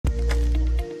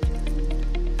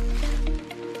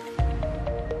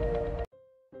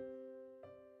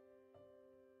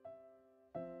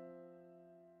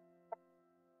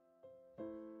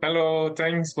Hello,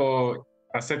 thanks for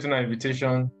accepting our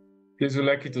invitation. Please, we'd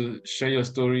like you to share your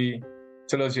story,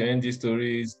 tell us your ND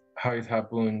stories, how it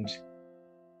happened.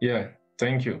 Yeah,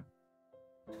 thank you.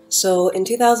 So in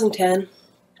 2010,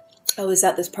 I was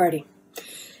at this party.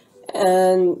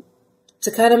 And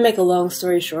to kind of make a long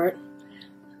story short,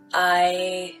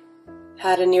 I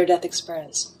had a near-death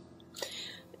experience.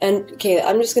 And, okay,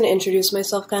 I'm just going to introduce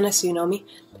myself kind of so you know me.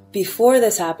 Before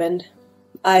this happened,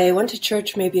 I went to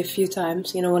church maybe a few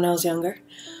times, when I was younger.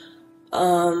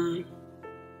 I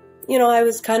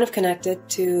was kind of connected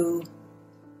to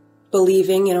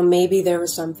believing, maybe there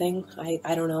was something.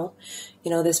 I don't know.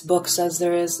 This book says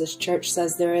there is, this church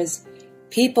says there is.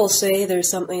 People say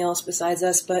there's something else besides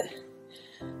us, but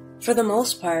for the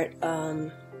most part,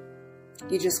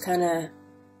 you just kind of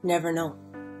never know,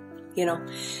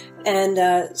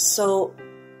 And so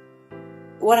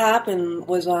what happened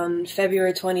was on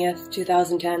February 20th,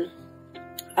 2010,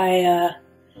 I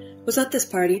was at this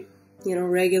party,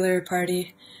 regular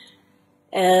party,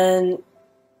 and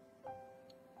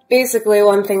basically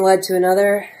one thing led to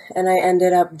another, and I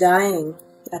ended up dying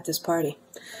at this party.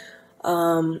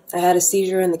 I had a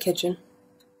seizure in the kitchen.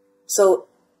 So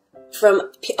from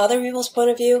other people's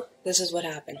point of view, this is what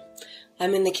happened.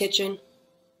 I'm in the kitchen.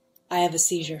 I have a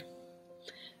seizure.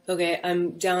 Okay,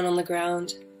 I'm down on the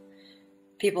ground.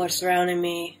 People are surrounding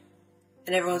me.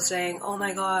 And everyone's saying, oh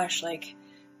my gosh,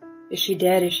 is she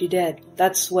dead? Is she dead?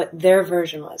 That's what their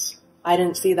version was. I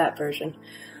didn't see that version.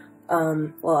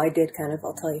 Well, I did kind of,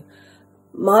 I'll tell you.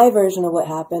 My version of what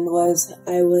happened was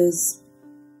I was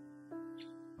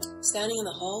standing in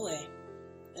the hallway,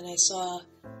 and I saw,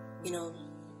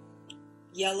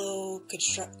 yellow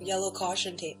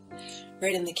caution tape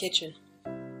right in the kitchen.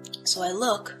 So I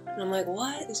look, and I'm like,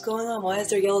 what is going on? Why is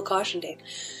there yellow caution tape?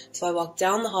 So I walk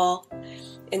down the hall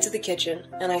into the kitchen,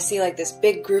 and I see this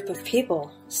big group of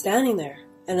people standing there,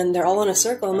 and then they're all in a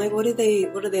circle. I'm like, what are they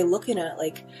looking at?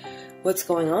 What's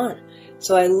going on?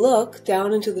 So I look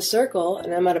down into the circle,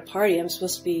 and I'm at a party. I'm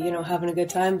supposed to be, having a good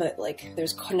time, but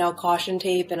there's now caution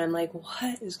tape, and I'm like,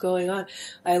 what is going on?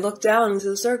 I look down into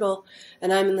the circle,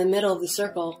 and I'm in the middle of the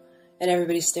circle, and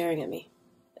everybody's staring at me,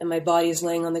 and my body is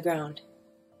laying on the ground.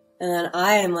 And then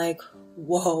I am like,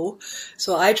 whoa.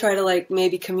 So I try to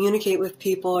maybe communicate with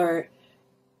people, or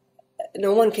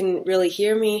no one can really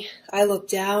hear me. I look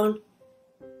down,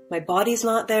 my body's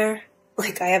not there,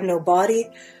 I have no body.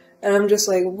 And I'm just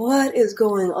like, what is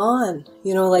going on?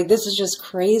 This is just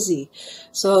crazy.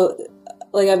 So,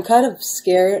 I'm kind of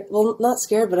scared. Well, not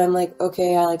scared, but I'm like,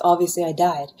 okay, obviously I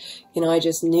died. I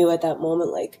just knew at that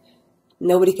moment,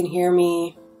 nobody can hear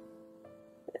me.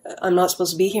 I'm not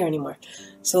supposed to be here anymore.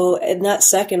 So in that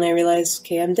second, I realized,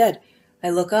 okay, I'm dead.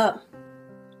 I look up.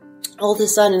 All of a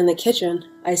sudden in the kitchen,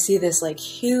 I see this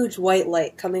huge white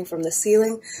light coming from the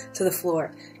ceiling to the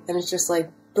floor. And it's just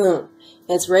boom. And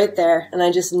it's right there. And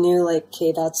I just knew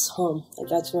okay, that's home.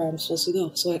 That's where I'm supposed to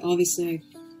go. So I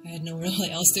had nowhere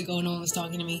else to go. No one was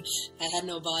talking to me. I had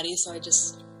no body. So I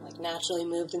just naturally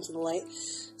moved into the light.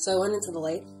 So I went into the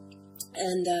light.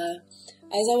 And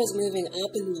as I was moving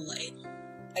up in the light,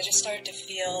 I just started to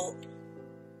feel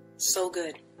so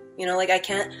good. I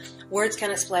can't, words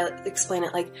can't explain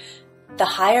it. The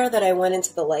higher that I went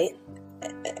into the light,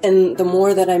 and the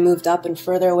more that I moved up and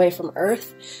further away from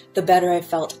Earth, the better I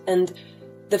felt. And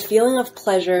the feeling of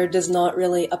pleasure does not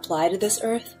really apply to this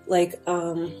Earth.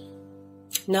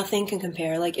 Nothing can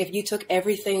compare. If you took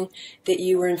everything that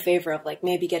you were in favor of,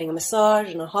 maybe getting a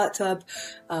massage in a hot tub,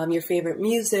 your favorite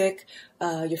music,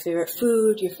 your favorite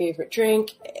food, your favorite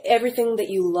drink, everything that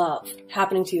you love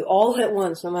happening to you all at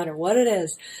once, no matter what it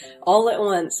is, all at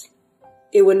once,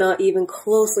 it would not even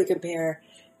closely compare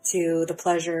to the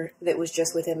pleasure that was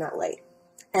just within that light.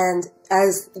 And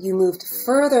as you moved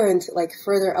further into,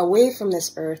 further away from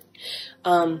this Earth,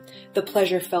 the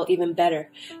pleasure felt even better.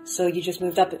 So you just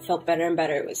moved up, it felt better and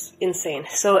better. It was insane.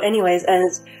 So anyways,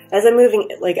 as I'm moving,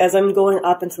 as I'm going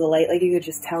up into the light, you could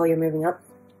just tell you're moving up,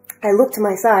 I look to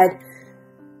my side,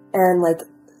 and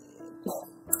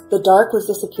the dark was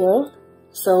disappearing.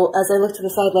 So as I looked to the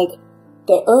side,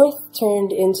 the Earth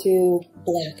turned into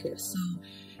blackness. So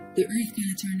the Earth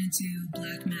kind of turned into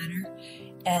black matter,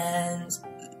 and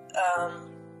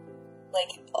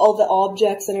all the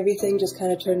objects and everything just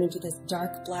kind of turned into this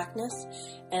dark blackness.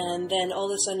 And then all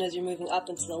of a sudden, as you're moving up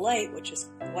into the light, which is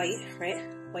white, right?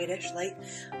 Whitish light,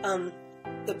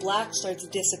 the black starts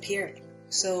disappearing.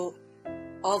 So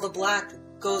all the black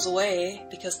goes away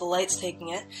because the light's taking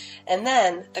it. And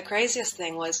then the craziest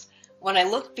thing was when I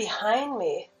looked behind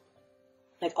me,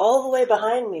 all the way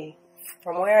behind me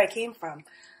from where I came from,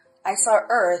 I saw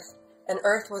Earth, and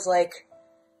Earth was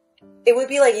it would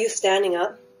be you standing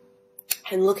up,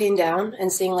 and looking down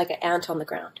and seeing like an ant on the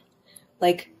ground.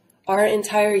 Like our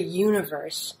entire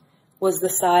universe was the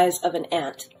size of an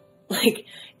ant. Like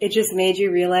it just made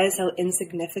you realize how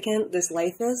insignificant this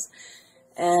life is.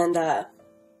 And,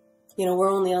 you know,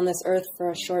 we're only on this earth for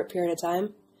a short period of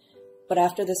time. But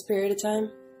after this period of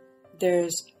time,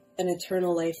 there's an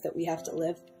eternal life that we have to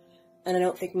live. And I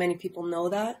don't think many people know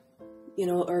that, you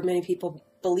know, or many people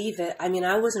believe it. I mean,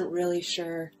 I wasn't really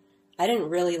sure. I didn't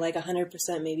really like 100%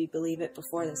 maybe believe it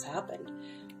before this happened.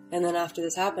 And then after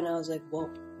this happened, I was like, well,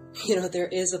 you know, there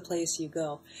is a place you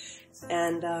go.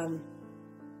 And,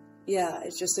 yeah,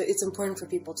 it's important for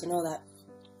people to know that.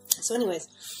 So anyways,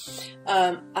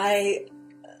 I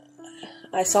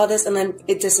saw this and then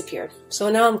it disappeared. So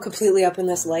now I'm completely up in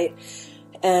this light,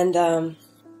 and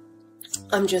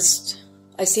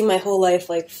I see my whole life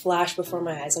like flash before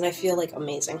my eyes, and I feel like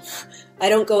amazing. I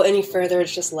don't go any further,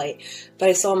 it's just light. But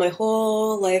I saw my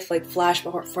whole life like flash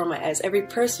before my eyes. Every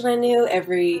person I knew,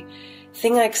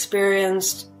 everything I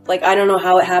experienced, like I don't know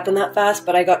how it happened that fast,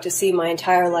 but I got to see my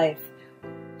entire life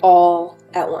all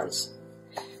at once.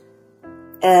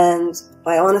 And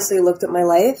I honestly looked at my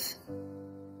life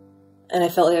and I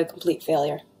felt like a complete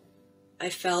failure.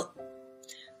 I felt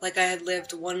like I had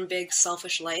lived one big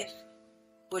selfish life,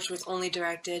 which was only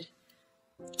directed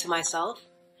to myself,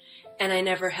 and I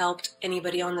never helped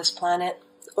anybody on this planet,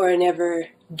 or I never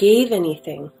gave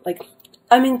anything. Like,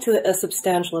 I mean, to a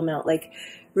substantial amount. Like,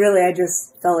 really, I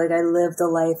just felt like I lived a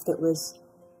life that was,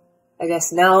 I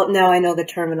guess now I know the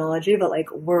terminology, but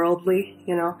like worldly,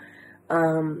 you know?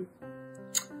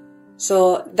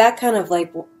 So that kind of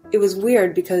like, it was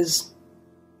weird because,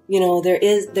 you know,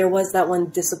 there was that one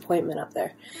disappointment up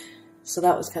there. So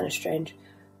that was kind of strange.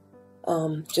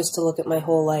 Just to look at my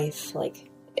whole life, like,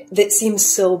 it seems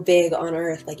so big on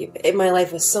earth. Like, my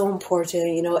life was so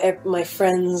important, you know, my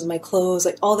friends, my clothes,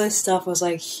 like, all this stuff was,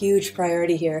 like, huge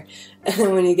priority here. And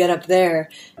then when you get up there,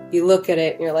 you look at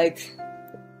it, and you're like,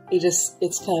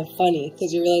 it's kind of funny,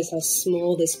 because you realize how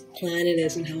small this planet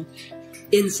is, and how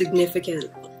insignificant,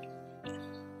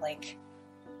 like,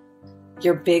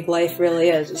 your big life really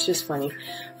is. It's just funny.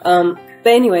 But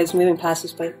anyways, moving past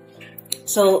this point.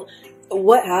 So,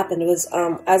 what happened was,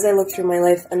 as I looked through my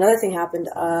life, another thing happened.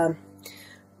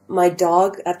 My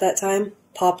dog at that time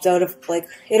popped out of, like,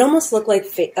 it almost looked like,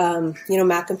 you know,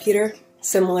 Mac Computer,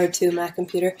 similar to Mac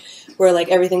Computer, where, like,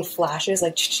 everything flashes,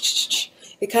 like,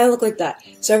 it kind of looked like that.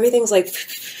 So everything's, like,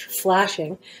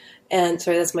 flashing, and,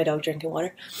 sorry, that's my dog drinking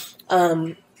water,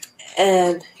 and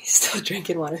he's still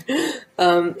drinking water.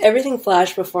 Everything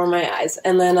flashed before my eyes,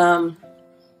 and then,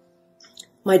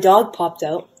 my dog popped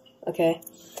out, okay?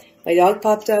 My dog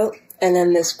popped out, and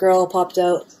then this girl popped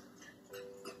out,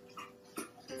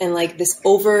 and like this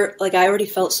like I already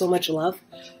felt so much love,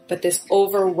 but this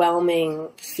overwhelming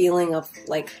feeling of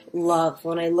like love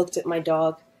when I looked at my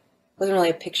dog. It wasn't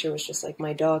really a picture, it was just like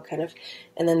my dog kind of,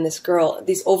 and then this girl,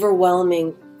 these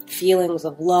overwhelming feelings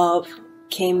of love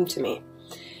came to me.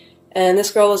 And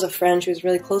this girl was a friend, she was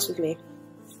really close with me,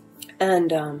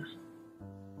 and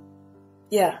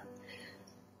yeah.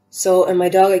 So, and my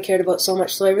dog I cared about so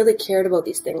much, so I really cared about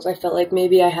these things. I felt like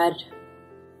maybe I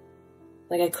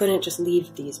couldn't just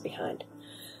leave these behind.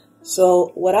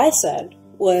 So, what I said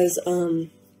was,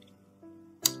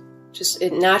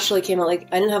 it naturally came out, like,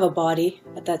 I didn't have a body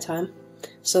at that time,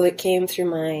 so it came through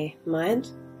my mind,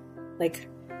 like,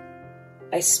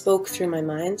 I spoke through my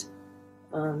mind,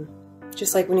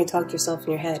 just like when you talk to yourself in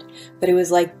your head, but it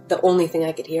was like the only thing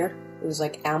I could hear. It was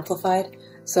like amplified.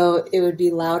 So it would be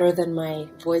louder than my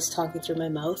voice talking through my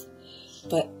mouth,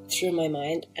 but through my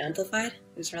mind, amplified.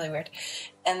 It was really weird.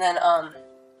 And then,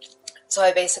 so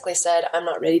I basically said, I'm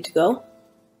not ready to go.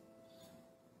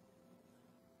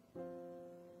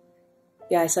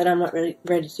 Yeah, I said, I'm not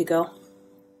ready to go.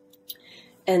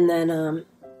 And then,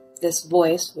 this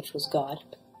voice, which was God,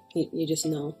 you just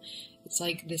know, it's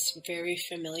like this very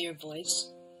familiar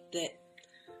voice that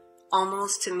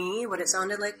almost to me, what it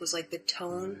sounded like was like the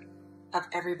tone of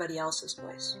everybody else's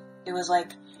voice. It was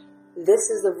like, this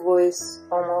is the voice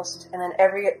almost, and then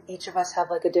each of us have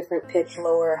like a different pitch,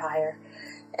 lower or higher,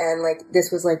 and like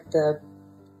this was like the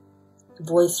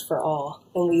voice for all,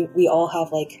 and we all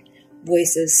have like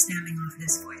voices stemming off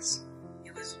this voice.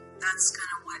 That's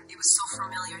kind of what, it was so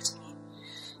familiar to me,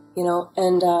 you know,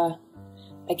 and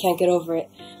I can't get over it.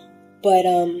 But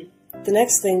the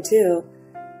next thing too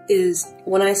is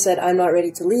when I said I'm not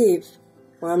ready to leave,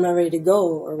 or I'm not ready to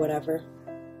go, or whatever,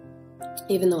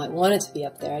 even though I wanted to be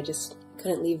up there, I just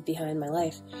couldn't leave behind my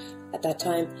life at that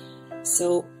time.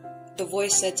 So the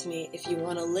voice said to me, if you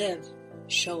want to live,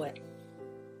 show it.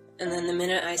 And then the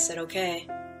minute I said, okay,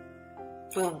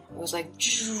 boom, it was like,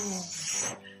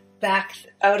 back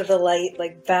out of the light,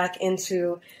 like back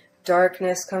into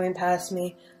darkness coming past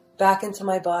me, back into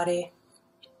my body.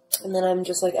 And then I'm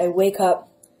just like, I wake up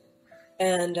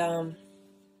and I'm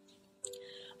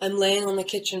laying on the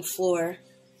kitchen floor,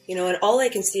 you know, and all I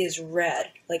can see is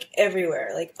red, like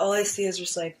everywhere. Like all I see is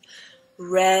just like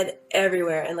red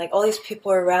everywhere. And like all these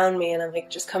people are around me and I'm like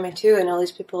just coming to, and all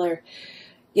these people are,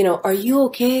 you know, are you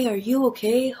okay? Are you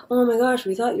okay? Oh my gosh,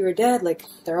 we thought you were dead. Like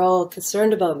they're all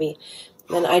concerned about me.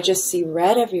 And I just see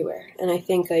red everywhere. And I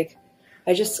think like,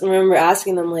 I just remember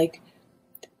asking them like,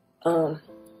 am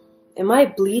I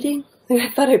bleeding? I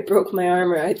thought I broke my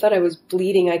arm, or I thought I was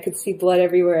bleeding. I could see blood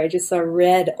everywhere. I just saw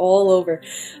red all over.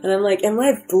 And I'm like, am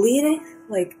I bleeding?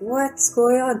 Like, what's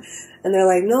going on? And they're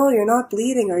like, no, you're not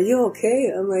bleeding. Are you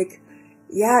okay? I'm like,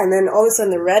 yeah. And then all of a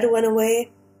sudden the red went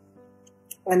away.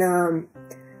 And,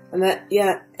 and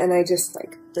I just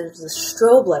like, there's a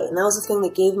strobe light. And that was the thing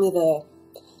that gave me the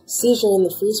seizure in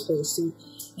the first place. So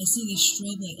I see this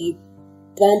strobe light like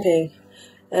bumping,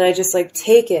 and I just like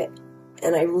take it.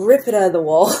 And I rip it out of the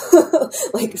wall,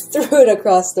 like threw it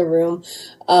across the room.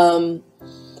 And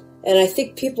I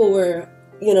think people were,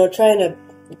 you know, trying to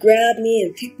grab me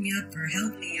and pick me up or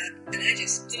help me up. And I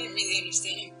just didn't really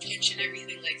understand. I'm punching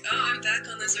everything like, oh, I'm back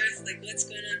on this earth. Like, what's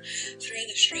going on? Throw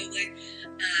the strobe light.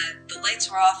 The lights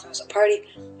were off. It was a party.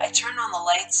 I turned on the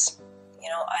lights, you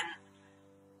know,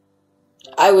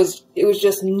 it was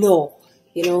just no,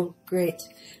 you know, great.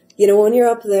 You know, when you're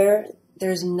up there,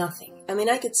 there's nothing. I mean,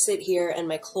 I could sit here and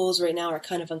my clothes right now are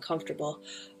kind of uncomfortable.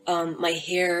 My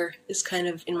hair is kind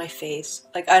of in my face.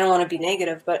 Like, I don't want to be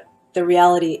negative, but the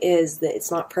reality is that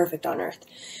it's not perfect on Earth.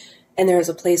 And there is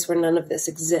a place where none of this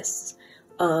exists.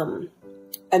 I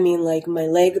mean, like, my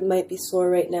leg might be sore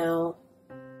right now.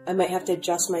 I might have to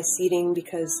adjust my seating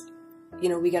because, you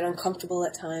know, we get uncomfortable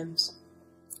at times.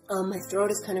 My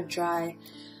throat is kind of dry.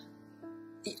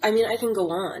 I mean, I can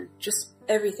go on. Just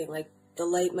everything, like, the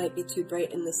light might be too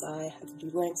bright in this eye. I have to be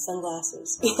wearing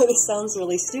sunglasses. It sounds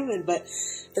really stupid, but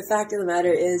the fact of the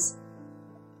matter is,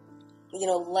 you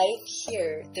know, light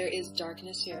here, there is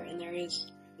darkness here, and there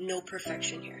is no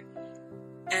perfection here.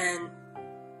 And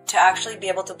to actually be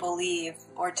able to believe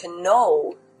or to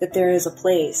know that there is a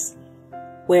place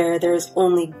where there is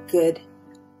only good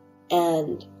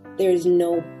and there is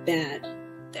no bad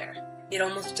there. It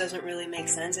almost doesn't really make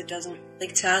sense. It doesn't,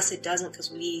 like, to us it doesn't, because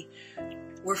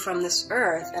we're from this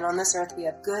earth, and on this earth we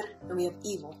have good and we have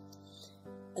evil.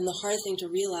 And the hard thing to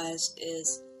realize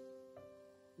is,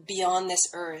 beyond this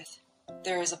earth,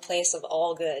 there is a place of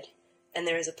all good, and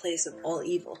there is a place of all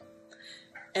evil.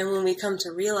 And when we come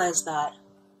to realize that,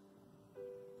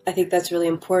 I think that's really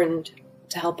important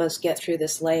to help us get through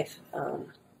this life,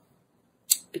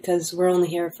 because we're only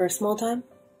here for a small time.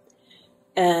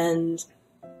 And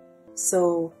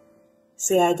so,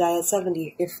 say I die at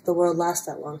 70, if the world lasts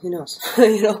that long, who knows,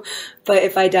 you know, but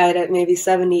if I died at maybe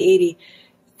 70, 80,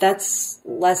 that's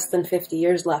less than 50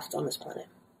 years left on this planet.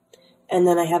 And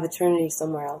then I have eternity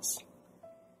somewhere else.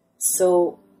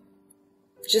 So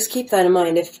just keep that in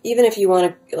mind. Even if you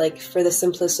want to, like, for the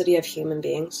simplicity of human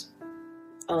beings,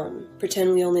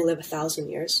 pretend we only live 1,000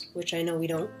 years, which I know we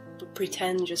don't, but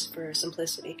pretend just for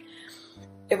simplicity.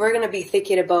 If we're going to be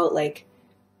thinking about, like,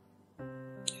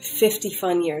 50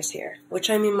 fun years here, which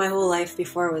I mean my whole life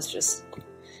before was just,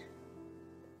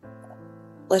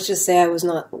 let's just say I was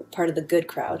not part of the good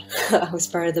crowd. I was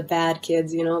part of the bad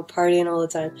kids, you know, partying all the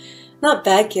time. Not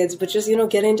bad kids, but just, you know,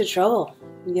 getting into trouble,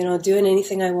 you know, doing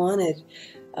anything I wanted.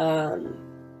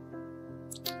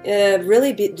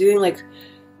 Really doing, like,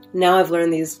 now I've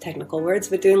learned these technical words,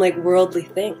 but doing, like, worldly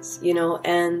things, you know,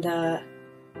 and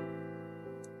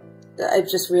I've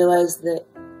just realized that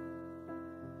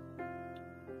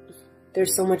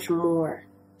there's so much more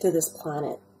to this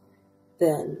planet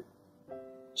than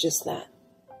just that,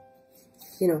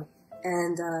 you know.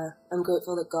 And I'm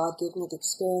grateful that God gave me the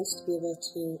experience to be able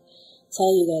to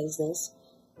tell you guys this.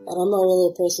 And I'm not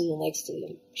really a person who likes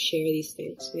to share these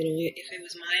things. You know, if it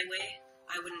was my way,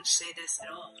 I wouldn't say this at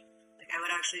all. Like, I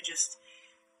would actually just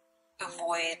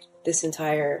avoid this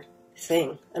entire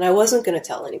thing. And I wasn't going to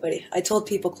tell anybody. I told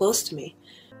people close to me.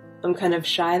 I'm kind of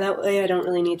shy that way. I don't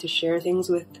really need to share things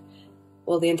with,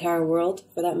 well, the entire world,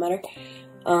 for that matter.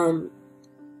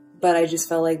 But I just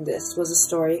felt like this was a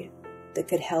story that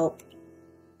could help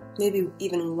maybe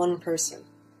even one person,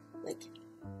 like,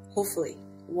 hopefully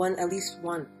at least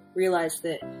one, realize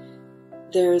that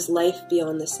there is life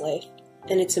beyond this life.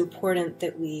 And it's important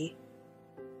that we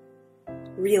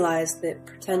realize that,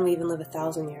 pretend we even live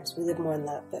 1,000 years, we live more than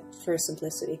that, but for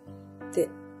simplicity, that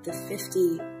the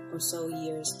 50 or so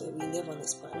years that we live on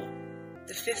this planet,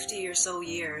 the 50 or so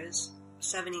years,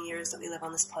 70 years that we live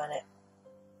on this planet,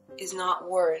 is not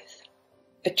worth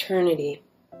eternity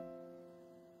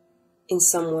in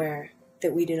somewhere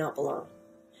that we do not belong.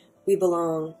 We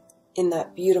belong in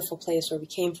that beautiful place where we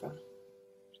came from,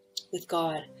 with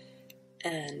God,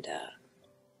 and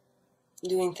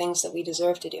doing things that we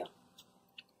deserve to do.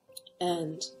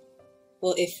 And,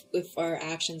 well, if our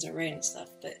actions are right and stuff,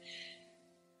 but,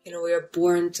 you know, we are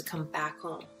born to come back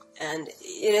home. And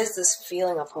it is this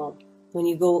feeling of home. When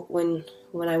you go, when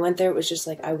I went there, it was just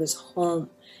like I was home.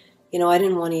 You know, I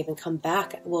didn't want to even come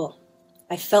back. Well,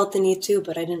 I felt the need to,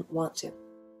 but I didn't want to.